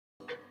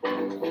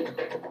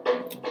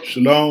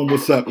Shalom,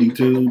 what's up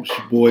YouTube? It's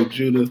your boy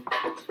Judah,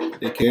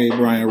 aka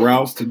Brian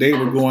Rouse. Today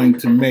we're going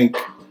to make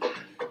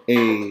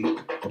a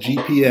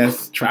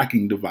GPS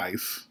tracking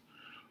device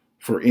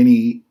for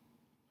any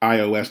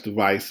iOS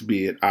device,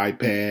 be it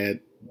iPad,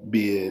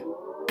 be it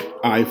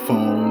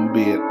iPhone,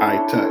 be it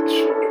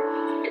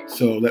iTouch.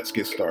 So let's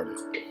get started.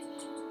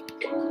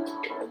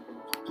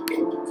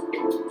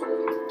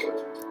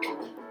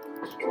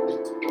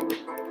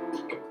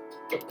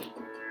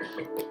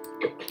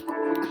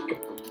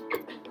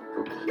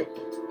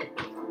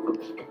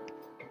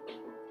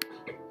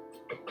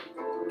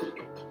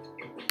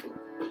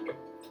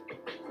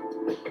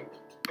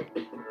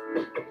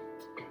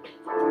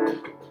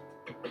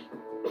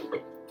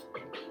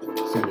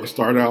 So we'll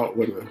start out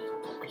with a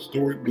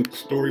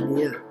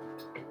storyboard,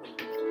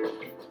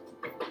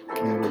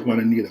 and we're going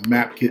to need a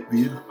map kit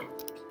view.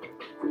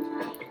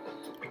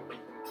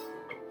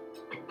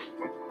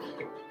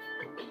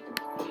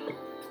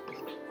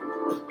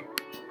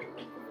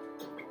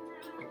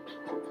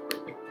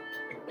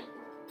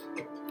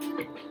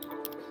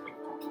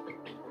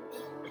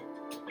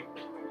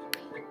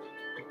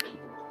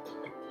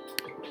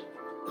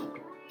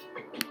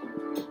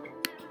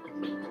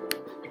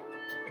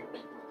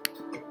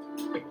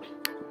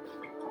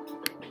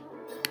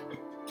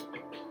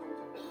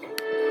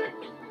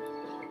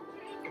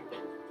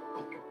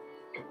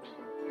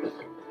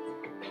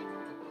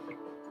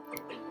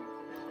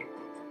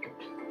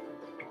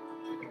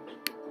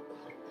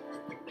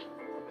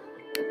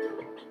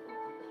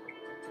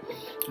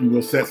 And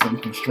we'll set some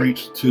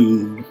constraints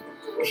to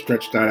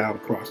stretch that out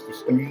across the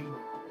screen.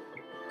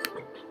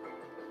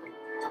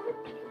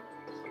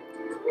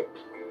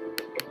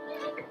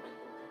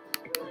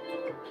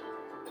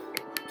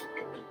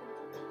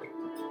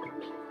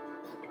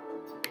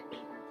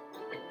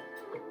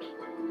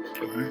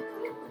 All right.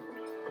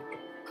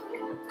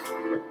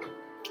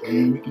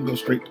 And we can go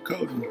straight to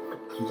coding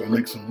since I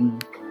make some room.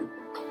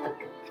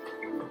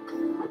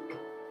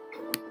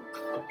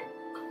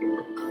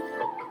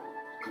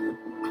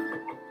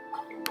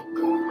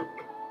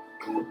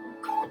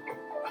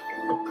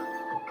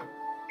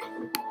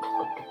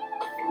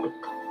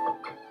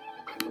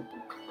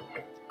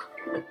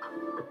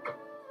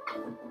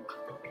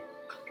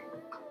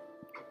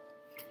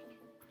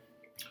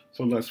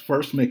 So let's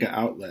first make an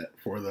outlet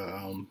for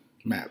the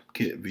map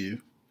kit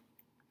view.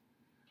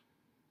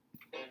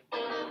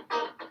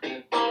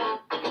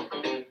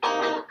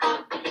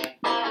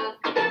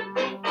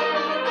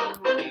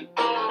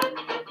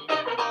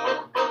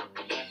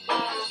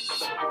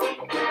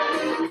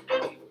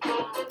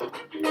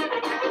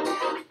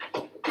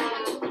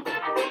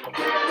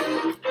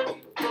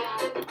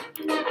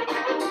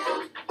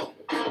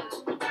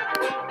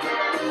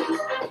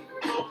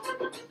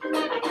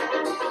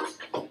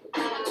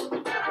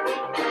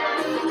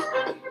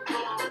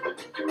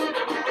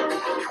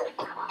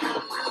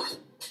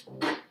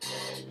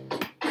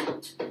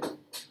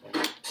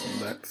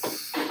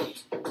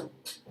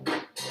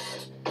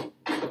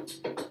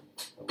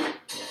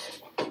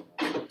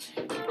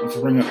 Let's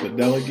bring up the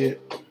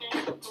delegate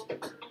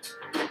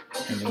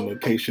and the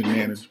location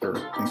manager,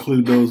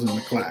 include those in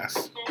the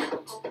class.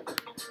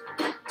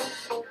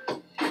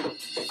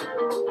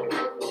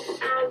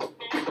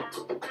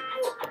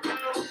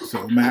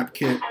 So map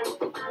kit,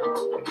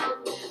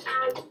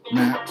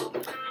 map,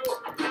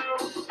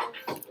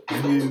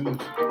 view,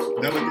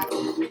 delegate.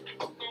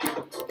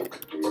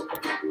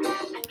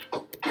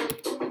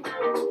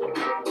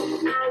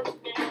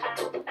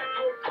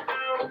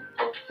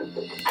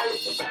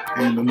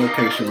 And the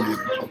location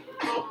manager.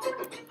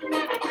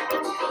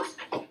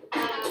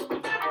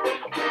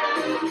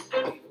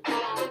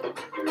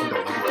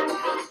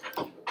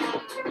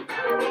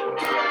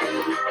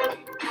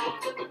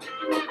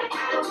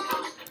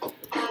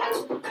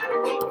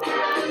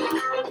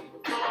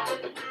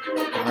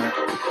 Alright.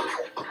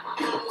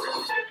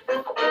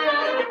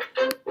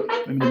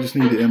 And we just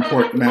need to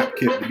import map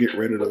kit to get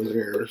rid of those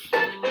errors.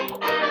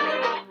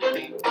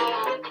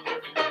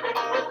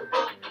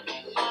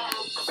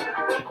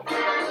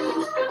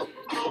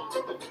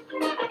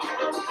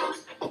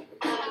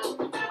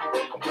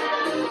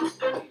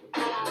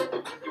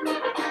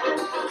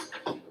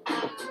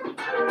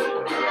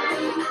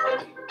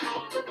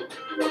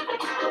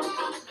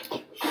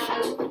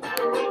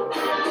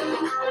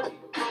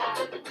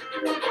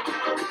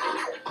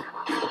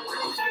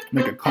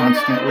 Make a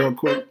constant real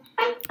quick.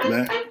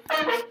 Let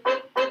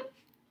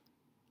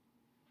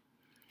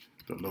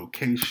the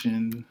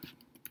location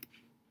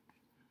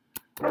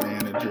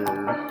manager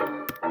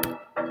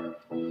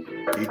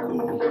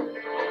equal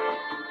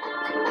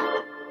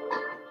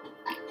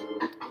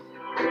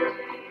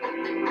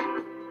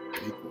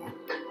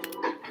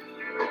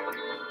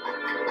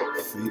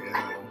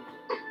CL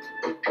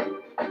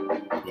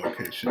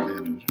location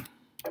manager.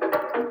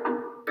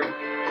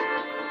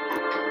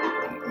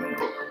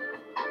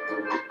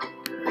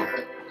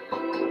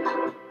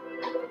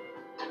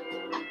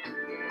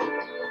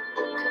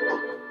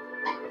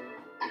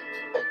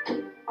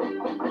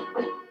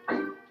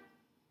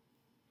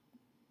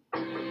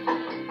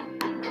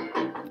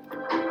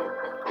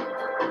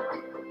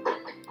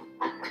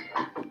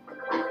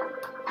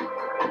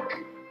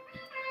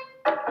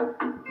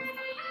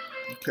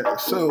 Okay,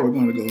 so we're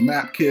going to go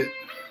map kit,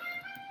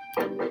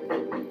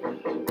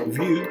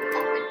 view,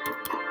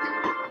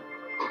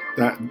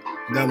 dot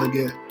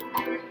delegate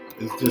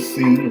is just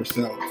scene or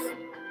self.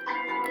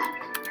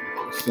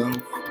 Self.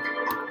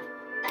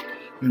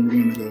 Then we're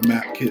going to go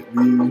map kit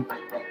view,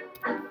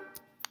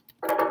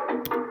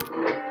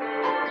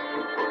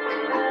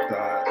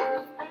 dot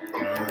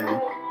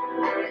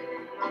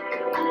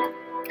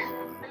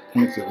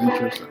points of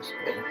interest, that's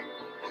cool,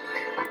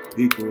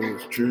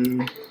 equals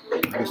true.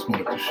 I just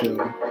wanted to show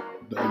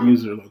the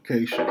user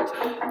location.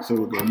 So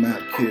we'll go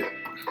map kit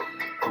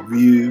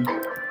view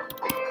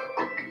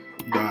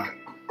dot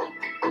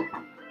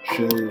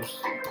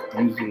shows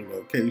user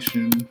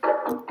location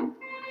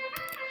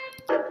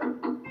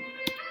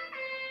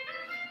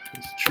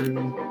is true.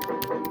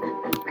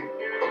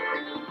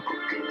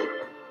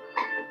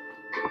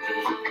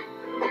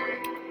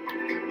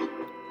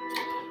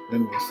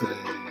 Then we'll say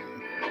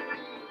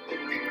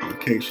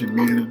location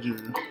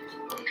manager.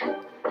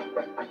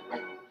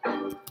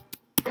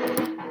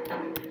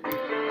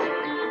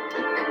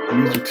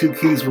 These are two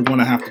keys we're going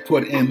to have to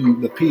put in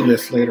the P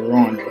list later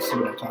on. You'll see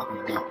what I'm talking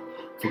about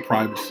for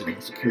privacy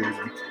and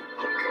security.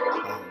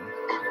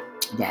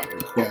 Dot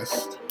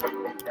request.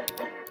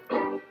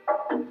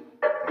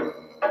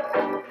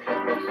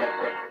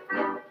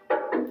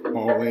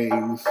 Always.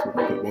 We're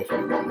going to put both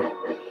of these in.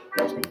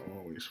 Let's go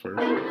always first.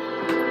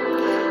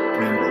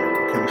 Then the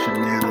location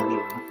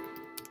manager.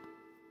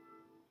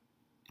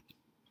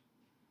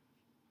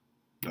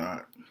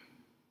 Dot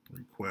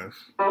request.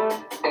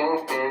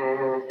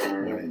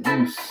 When in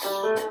use.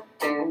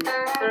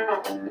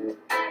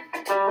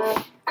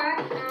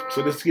 So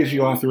this gives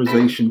you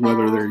authorization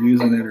whether they're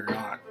using it or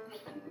not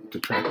to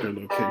track their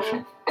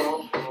location.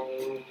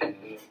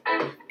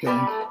 Okay.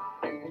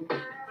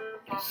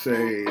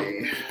 Say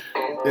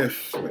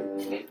if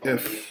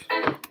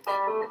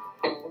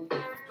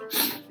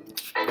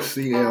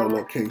CL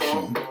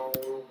location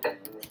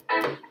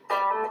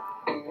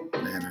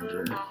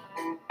manager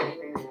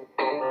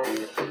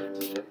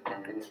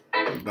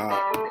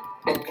dot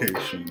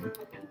location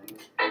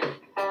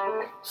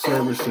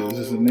services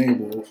is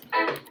enabled,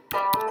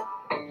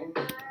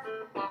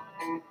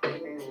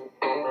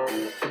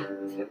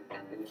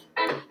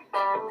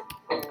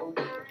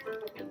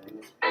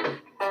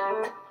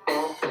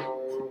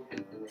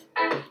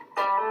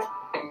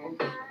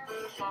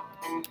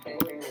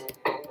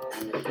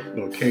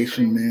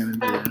 location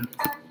manager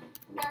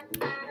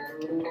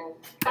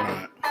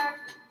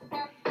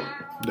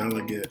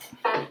delegate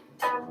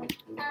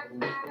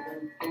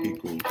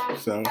equals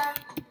self.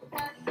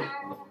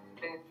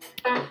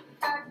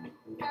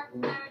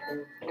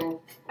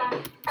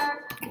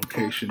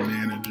 Location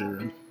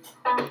manager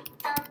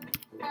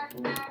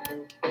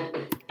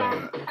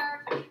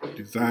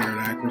desired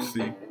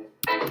accuracy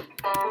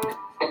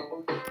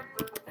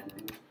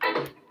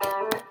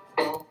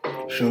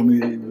show me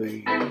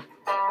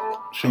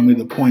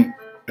the point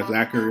as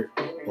accurate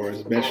or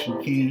as best you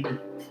can.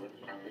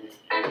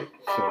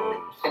 So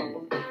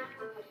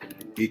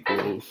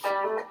equals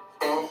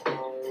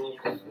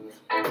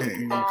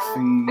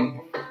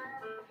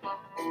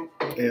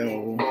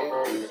CL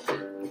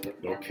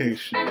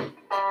location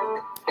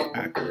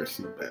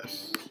accuracy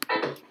best.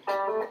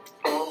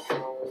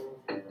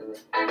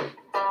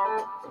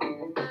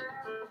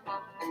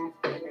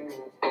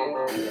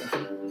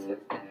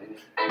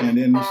 And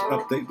then just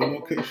update the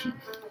location.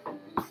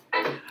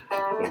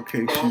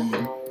 Location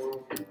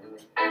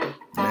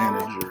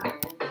manager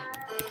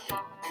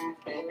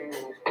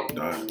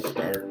dot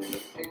start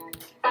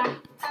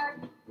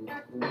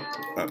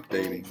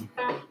updating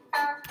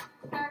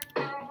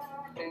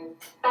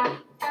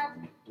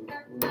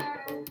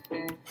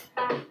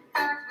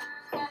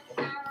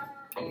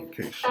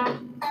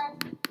location.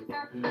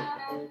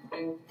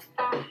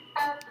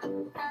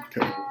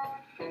 Okay.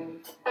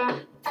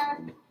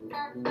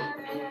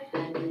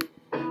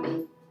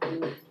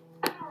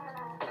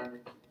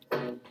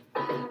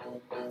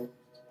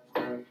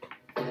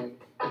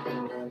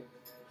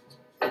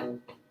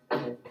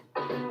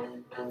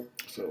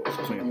 So let's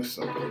clean this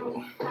up a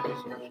little.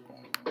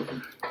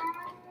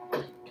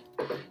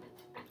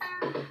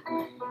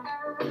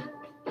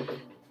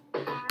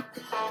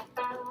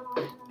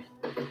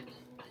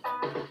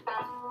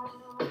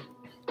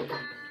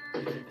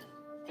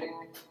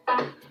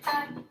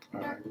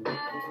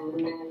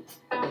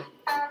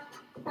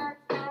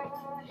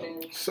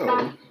 So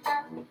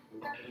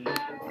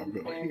I'll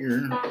go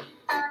here.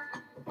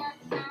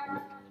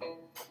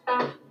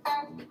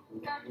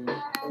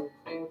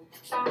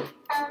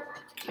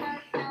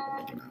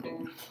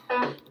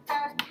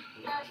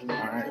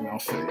 Alright, and I'll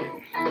say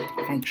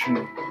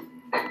function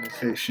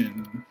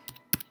location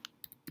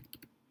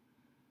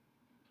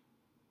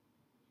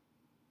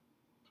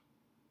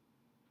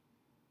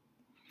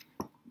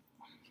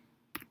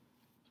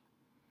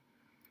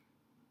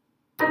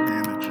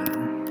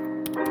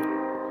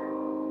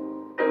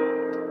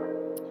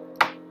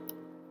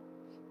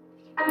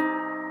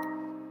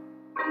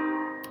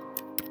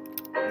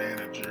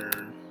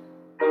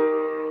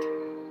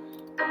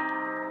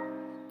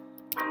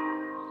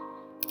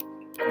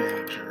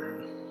manager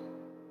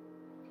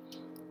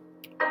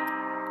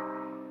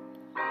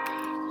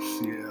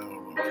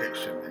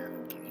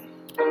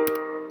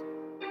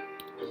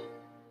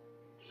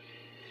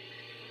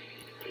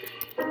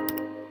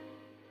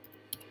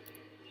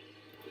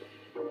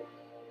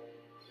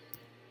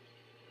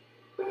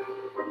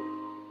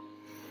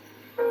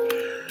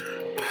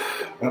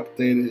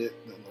Updated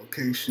the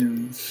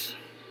locations.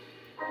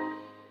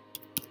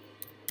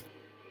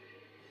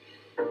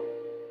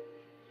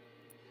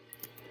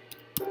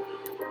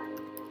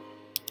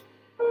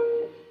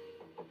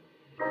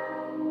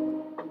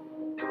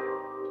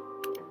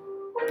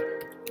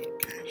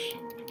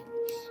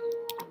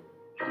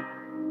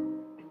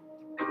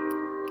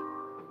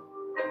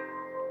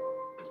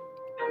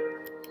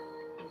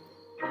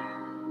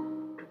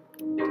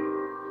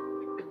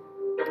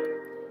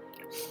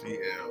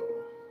 CL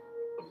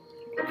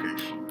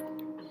location.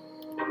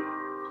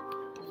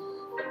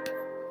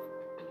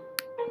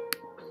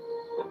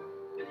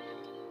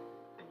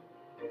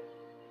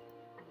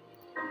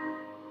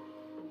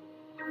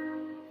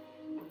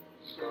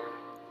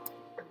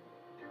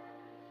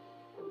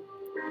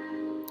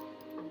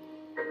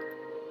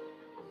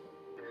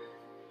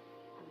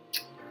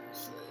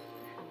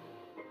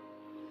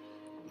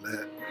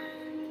 Let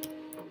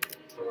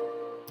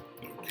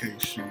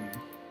location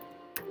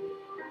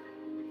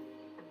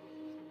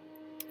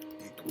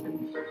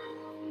equal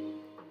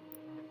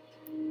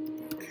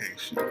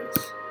locations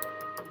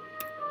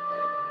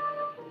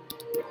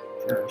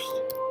first.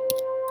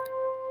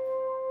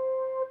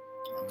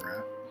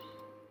 Unwrap.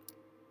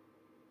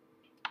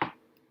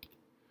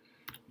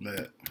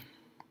 Let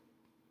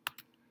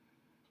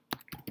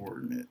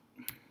coordinate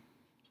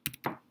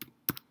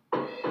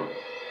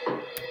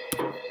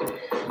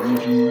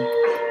region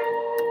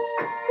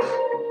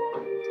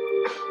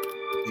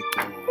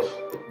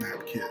equal map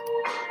kit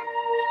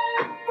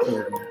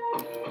coordinate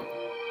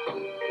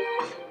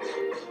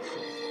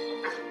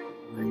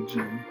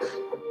region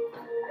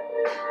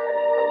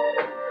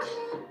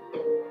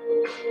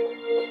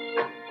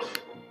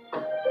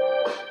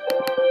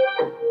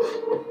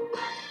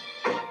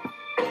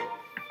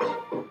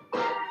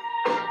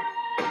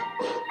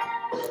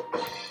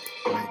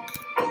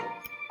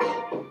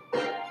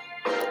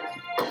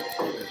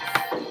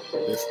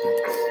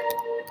distance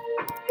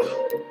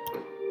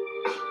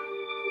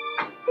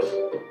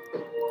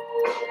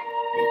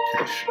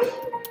location.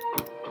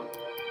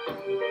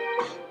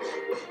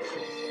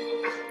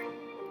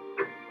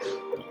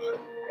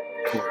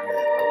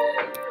 Coordinate.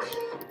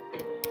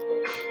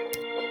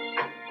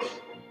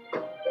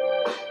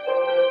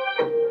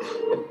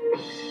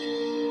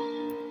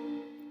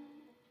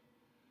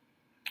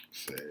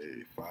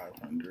 Say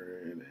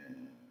 500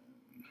 and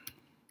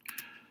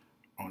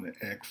on the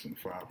X and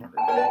 500 on the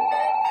Y.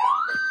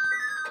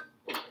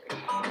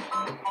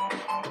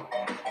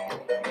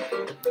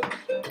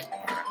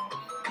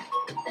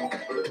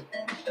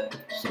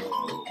 So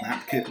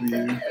map kit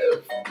view.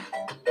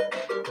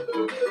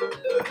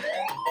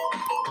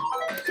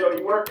 So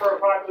you work for a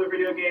popular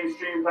video game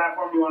streaming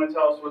platform. You want to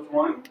tell us which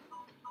one?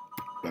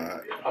 No.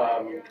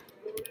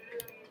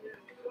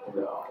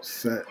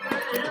 Set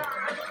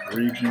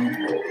region.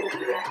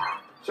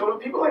 So when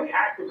people like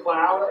hack the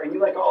cloud, are you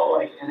like all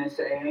like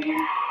NSA?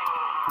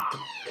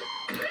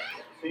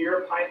 So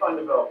you're a Python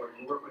developer.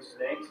 You work with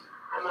snakes.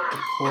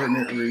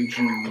 Coordinate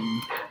region.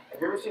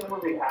 Have you ever seen the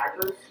movie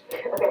Hackers?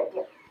 Okay,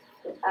 yeah.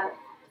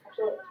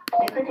 Actually, Do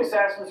you think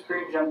Assassin's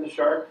Creed jumped the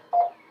shark?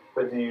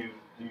 But do you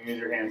use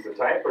your hands to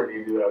type, or do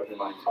you do that with your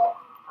mind?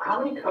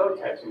 How many code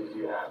textures do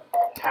you have?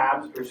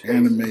 Tabs or spaces?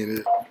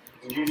 Animated.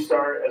 Did you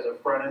start as a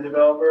front-end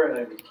developer and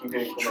then keep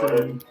getting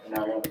promoted, and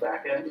now you're on the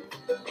back end?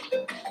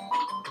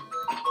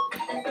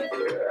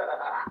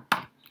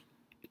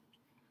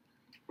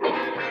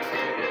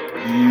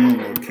 And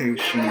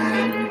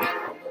location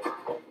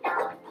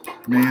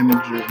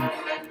manager.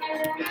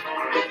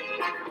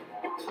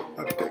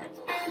 Update.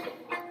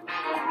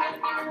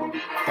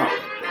 Stop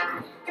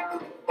updating.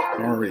 I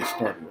already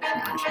started it.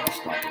 Now it's going to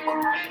stop it.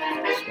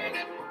 Stop.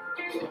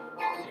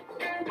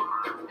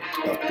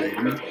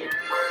 Updating.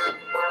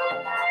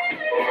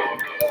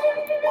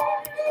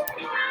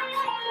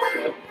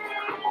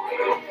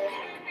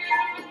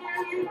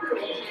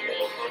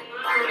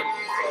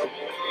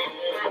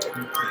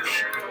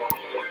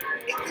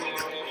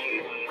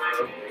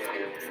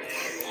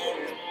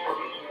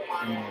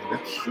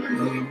 Let's see.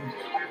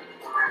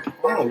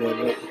 All of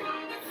it.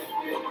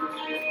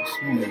 It's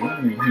only one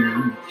in here.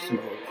 Let's see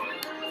what.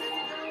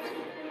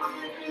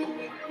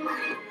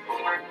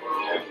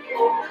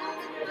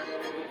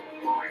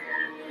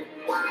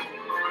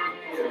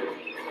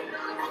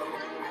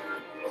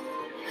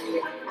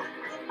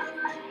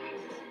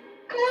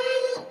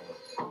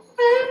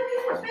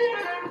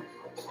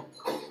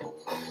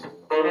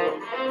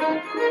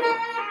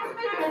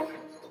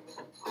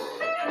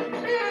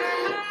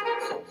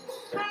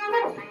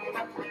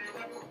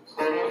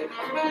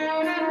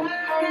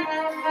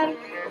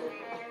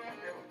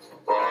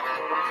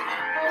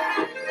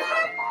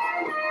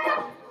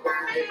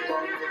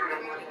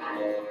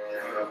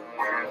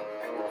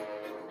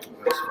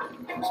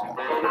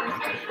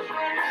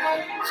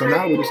 So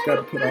now we just got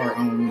to put our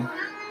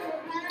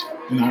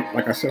And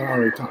like I said, I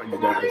already taught you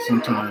guys.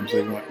 Sometimes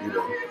they want you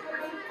to,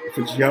 if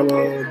it's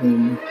yellow,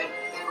 then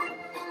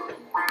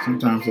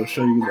sometimes they'll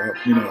show you the,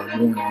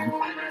 warning.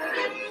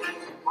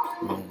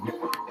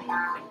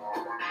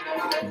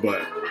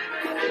 But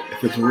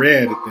if it's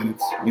red, then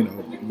it's,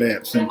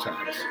 bad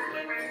syntax.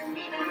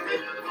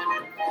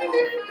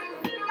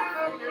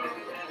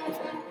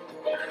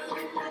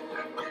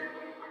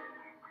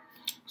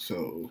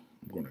 So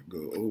I'm going to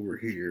go over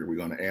here. We're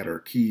going to add our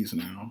keys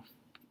now.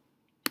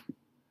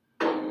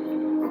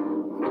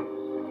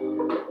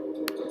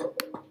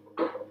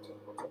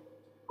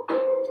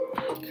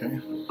 Okay.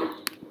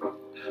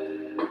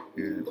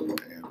 Here we're going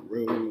to add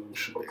rows.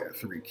 Should we add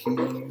 3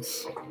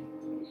 keys?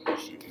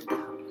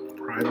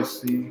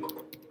 Privacy.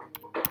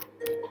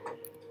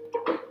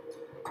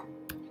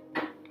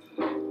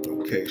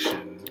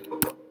 Location.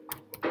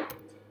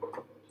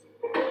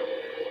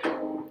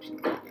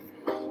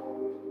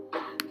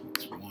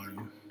 That's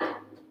 1.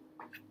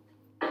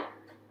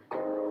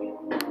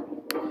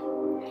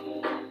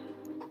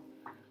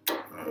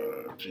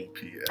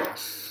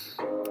 GPS.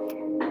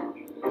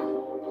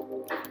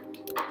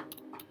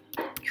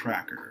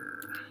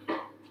 Tracker.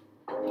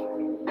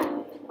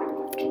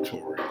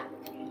 Tutorial.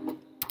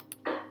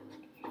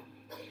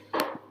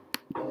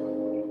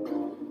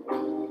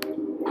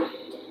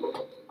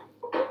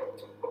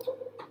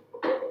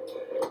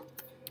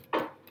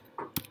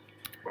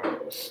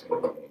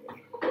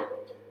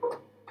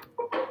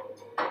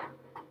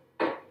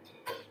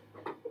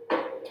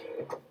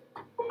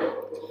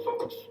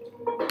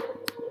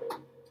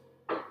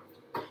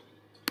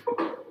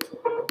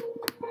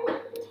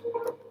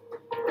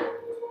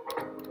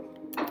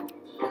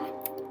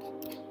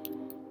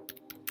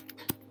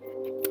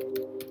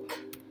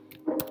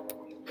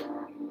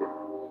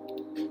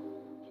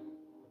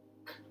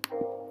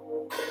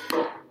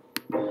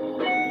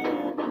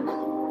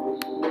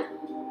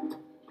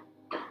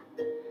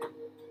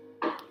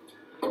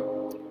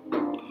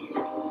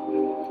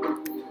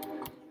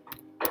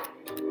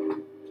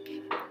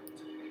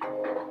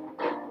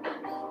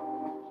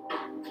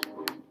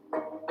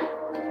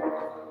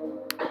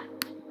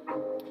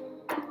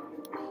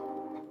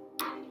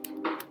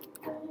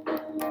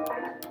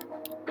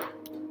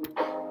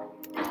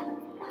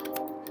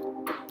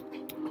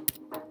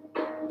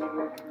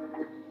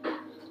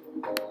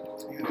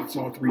 Yeah, that's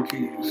all 3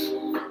 keys.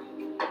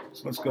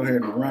 So let's go ahead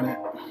and run it.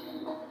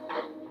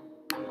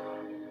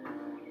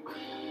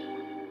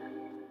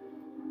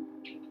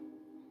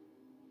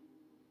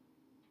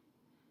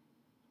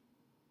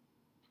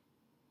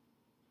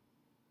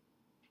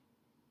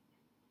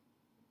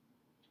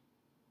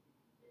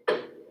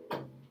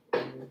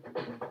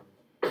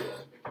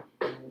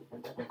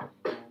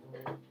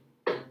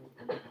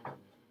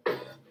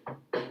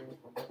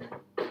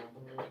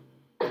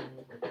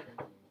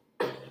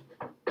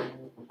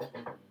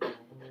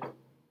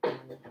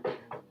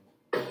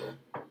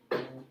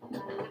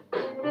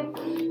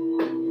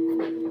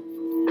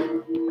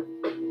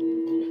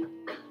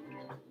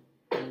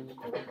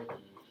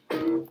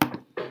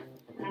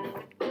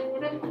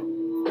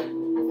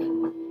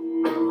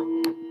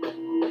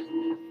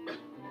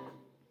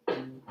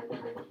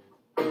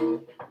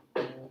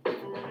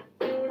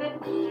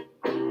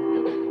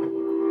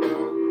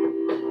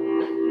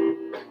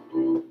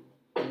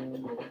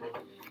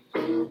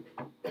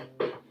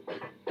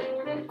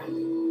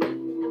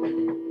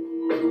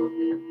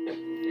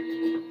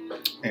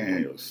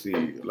 And you'll see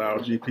allow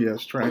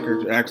GPS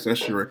tracker to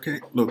access your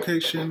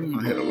location.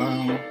 I hit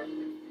allow.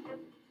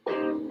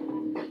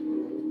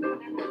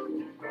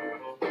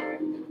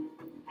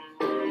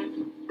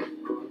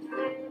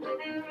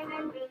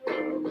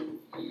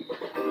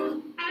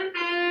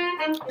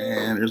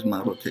 And there's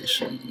my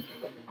location.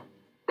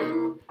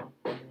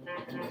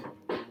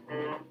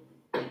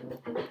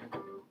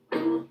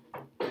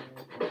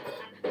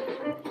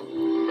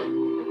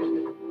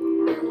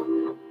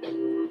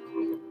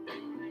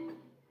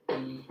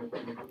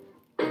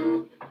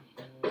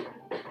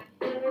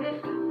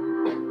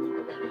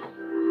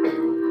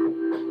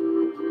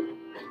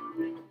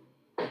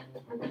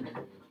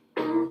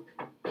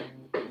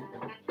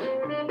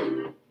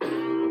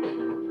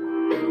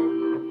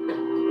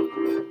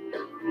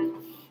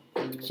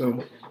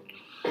 So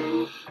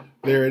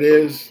there it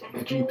is, the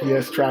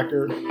GPS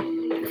tracker.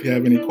 If you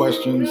have any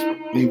questions,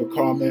 leave a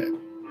comment.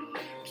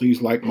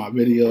 Please like my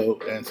video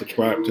and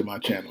subscribe to my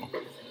channel.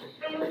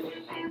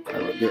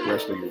 Have a good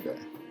rest of your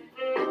day.